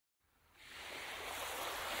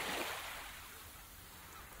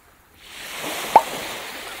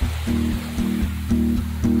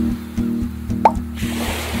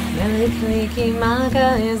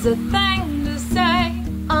Kalikimaka is a thing to say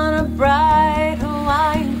on a bright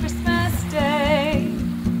Hawaiian Christmas day.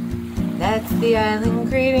 That's the island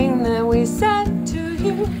greeting that we send to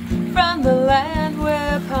you from the land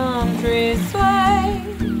where palm trees sway.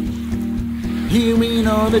 Here we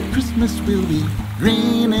know that Christmas will be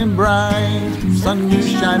green and bright, sun will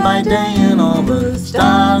shine by day and all the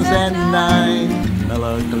stars at night.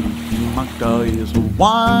 Mele Kalikimaka is a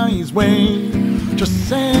wise way, just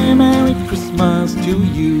say Merry Christmas to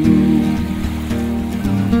you.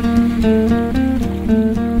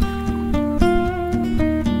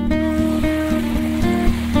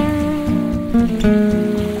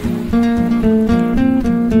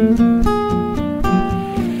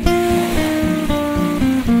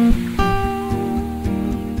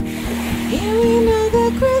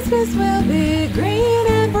 Christmas will be green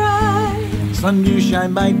and bright, sun will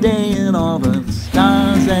shine by day and all the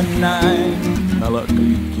stars at night. Mele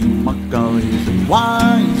Kalikimaka is a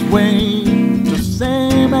wise way, just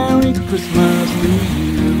say Merry Christmas to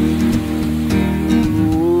you.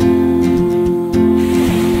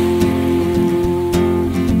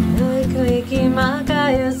 Mele Kalikimaka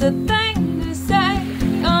is a thing to say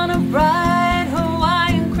on a bright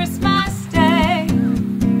Hawaiian Christmas day.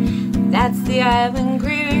 That's the island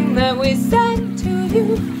greeting that we send to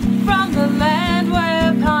you from the land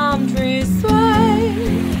where palm trees sway.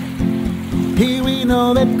 Here we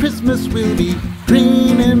know that Christmas will be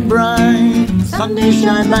green and bright, sun will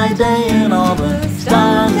shine by day and all the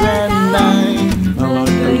stars at night. Mele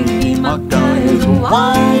Kalikimaka is a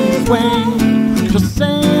wise way, just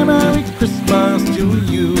say Merry Christmas to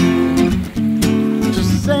you.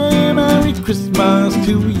 Just say Merry Christmas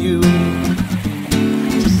to you.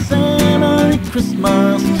 Just say Merry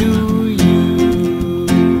Christmas to you.